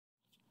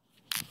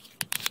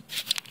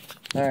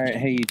Alright,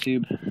 hey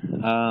YouTube.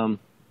 I'm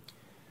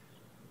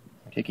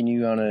taking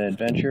you on an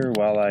adventure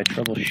while I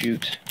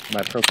troubleshoot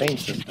my propane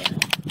system.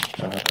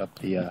 I'll hook up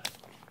the,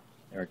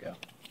 there we go,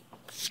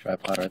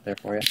 tripod right there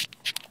for you.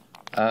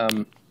 I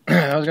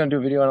was going to do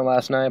a video on it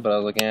last night, but I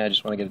was like, I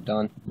just want to get it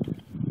done.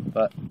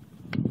 But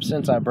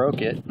since I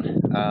broke it,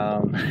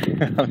 I'm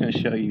going to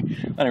show you,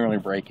 I didn't really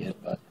break it,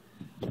 but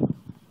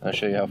I'll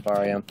show you how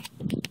far I am.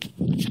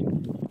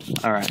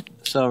 Alright,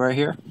 so right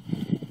here,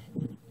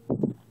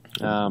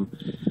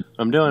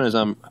 what I'm doing is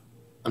I'm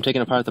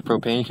taking apart the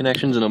propane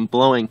connections and I'm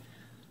blowing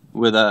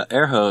with an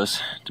air hose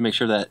to make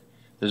sure that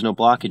there's no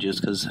blockages,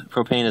 because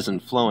propane isn't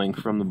flowing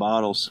from the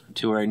bottles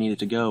to where I need it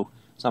to go.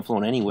 It's not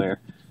flowing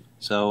anywhere.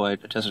 So I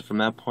tested from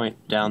that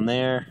point down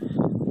there,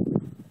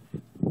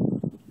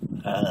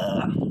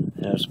 and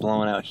it's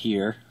blowing out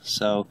here.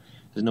 So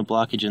there's no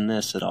blockage in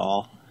this at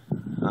all.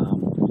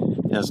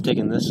 I was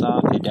taking this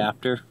off, the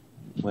adapter,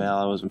 well,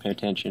 I wasn't paying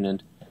attention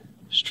and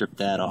stripped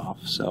that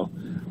off. So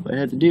what I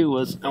had to do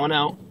was I went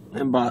out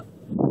and bought,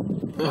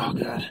 oh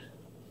god,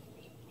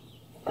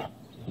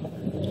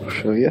 I'll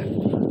show you,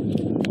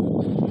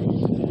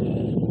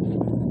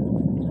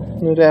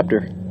 an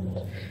adapter.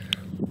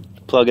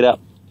 Plug it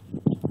up,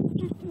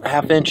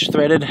 1/2 inch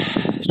threaded,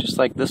 just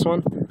like this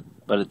one,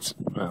 but it's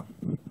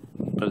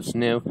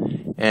new,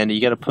 and you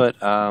got to put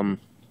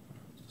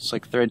it's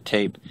like thread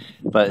tape,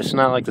 but it's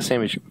not like the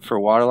same as for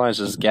water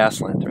lines as gas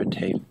line thread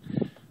tape.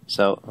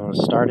 So I'm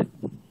gonna start it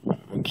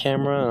on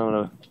camera and I'm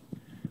gonna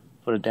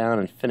put it down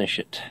and finish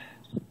it.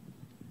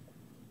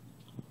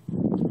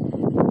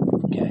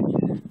 Okay,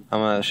 I'm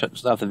gonna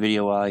stop the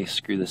video while I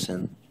screw this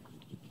in.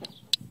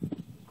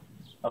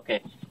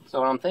 Okay, so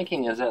what I'm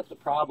thinking is that the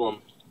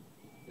problem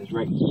is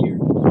right here.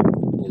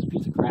 This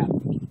piece of crap,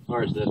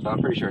 or is this? But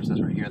I'm pretty sure it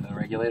says right here, the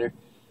regulator.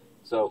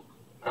 So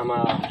I'm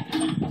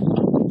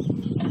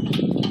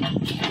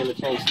in the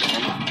tank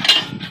stand,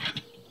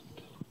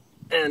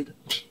 and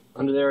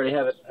under there I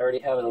already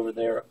have it over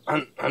there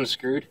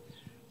unscrewed.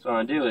 So what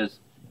I'm gonna do is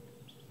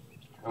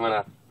I'm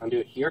gonna undo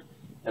it here,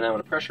 and I'm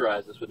gonna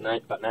pressurize this with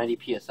about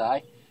 90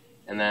 psi,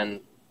 and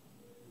then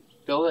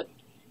fill it,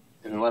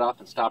 and then let off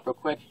and stop real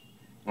quick.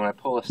 And when I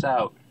pull this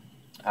out,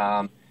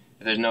 if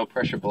there's no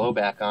pressure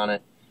blowback on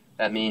it,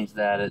 that means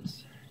that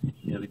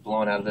it'll be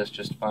blowing out of this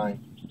just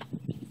fine.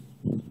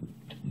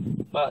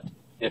 But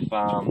if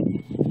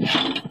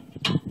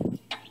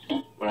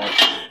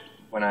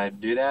when I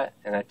do that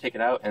and I take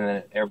it out and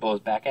then air blows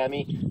back at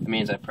me, it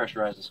means I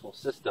pressurize this whole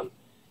system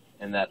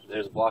and that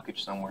there's a blockage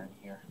somewhere in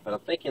here. But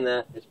I'm thinking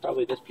that it's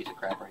probably this piece of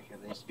crap right here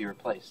that needs to be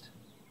replaced.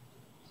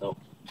 So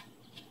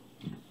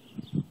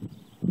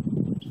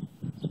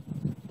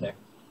there.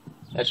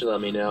 That should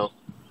let me know.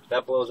 If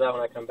that blows out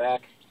when I come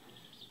back,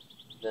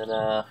 then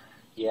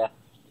yeah,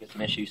 get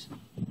some issues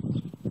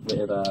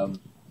with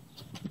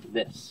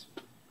this.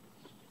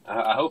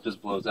 I hope this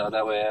blows out,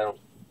 that way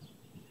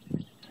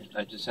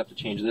I just have to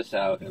change this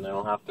out and I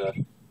don't have to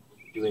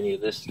do any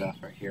of this stuff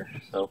right here.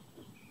 So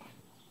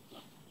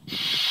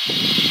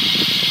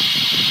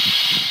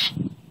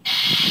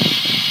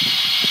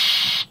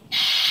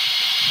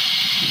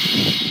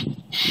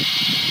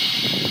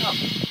oh.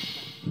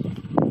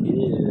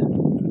 Yeah.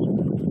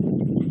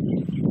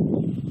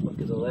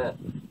 Look at all that.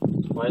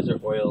 Why is there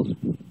oil?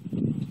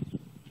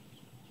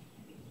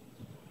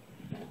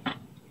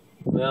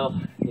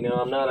 Well, you know,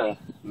 I'm not a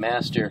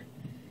master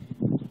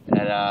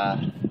at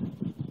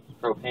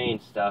propane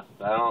stuff,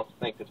 but I don't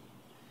think it's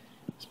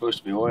supposed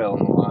to be oil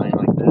in the line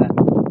like that.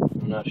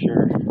 I'm not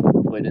sure.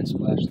 Hopefully I didn't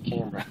splash the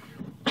camera.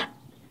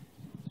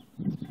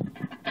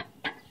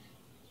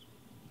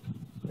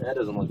 That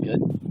doesn't look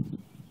good.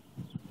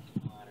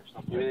 Or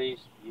something. Maybe they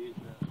used to use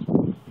that.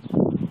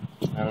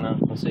 I don't know.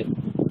 We'll see.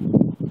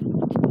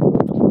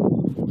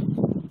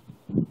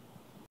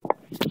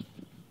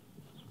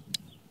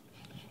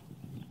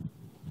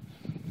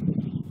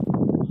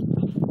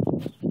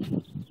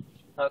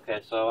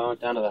 Okay, so I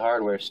went down to the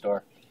hardware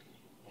store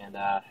and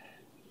bought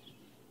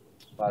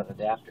an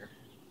adapter.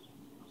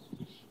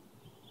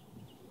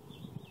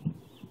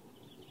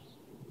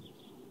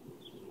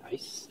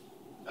 Nice.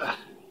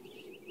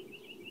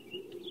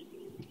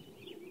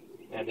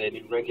 And a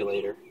new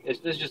regulator. This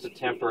is just a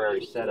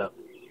temporary setup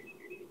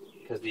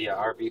because the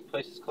RV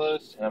place is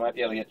closed, and I might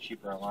be able to get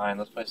cheaper online.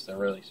 Those places are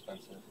really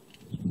expensive.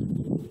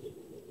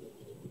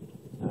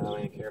 I don't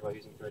even care about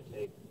using thread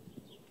tape.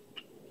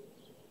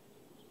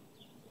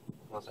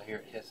 Unless I hear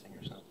it hissing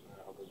or something,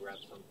 I'll go grab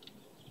some.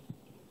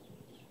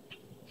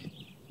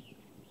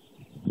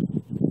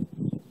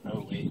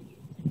 Oh wait,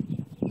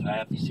 I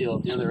have to seal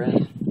up the other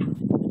end.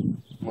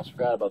 Almost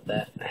forgot about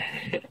that.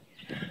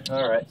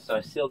 Alright, so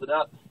I sealed it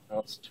up. Now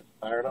let's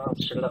fire it on,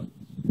 let's turn it up.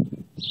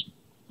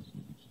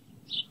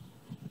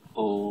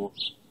 Oh,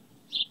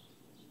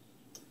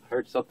 I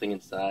heard something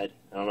inside.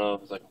 I don't know,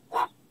 it was like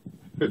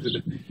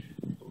hopefully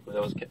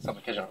that was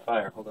something catching on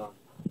fire. Hold on.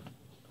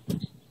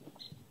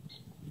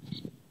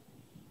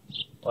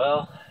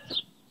 Well,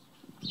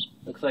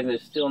 looks like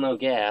there's still no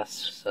gas,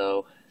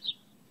 so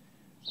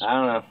I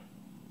don't know.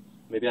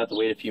 Maybe I have to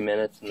wait a few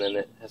minutes and then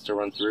it has to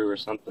run through or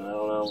something. I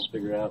don't know. We'll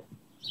figure it out.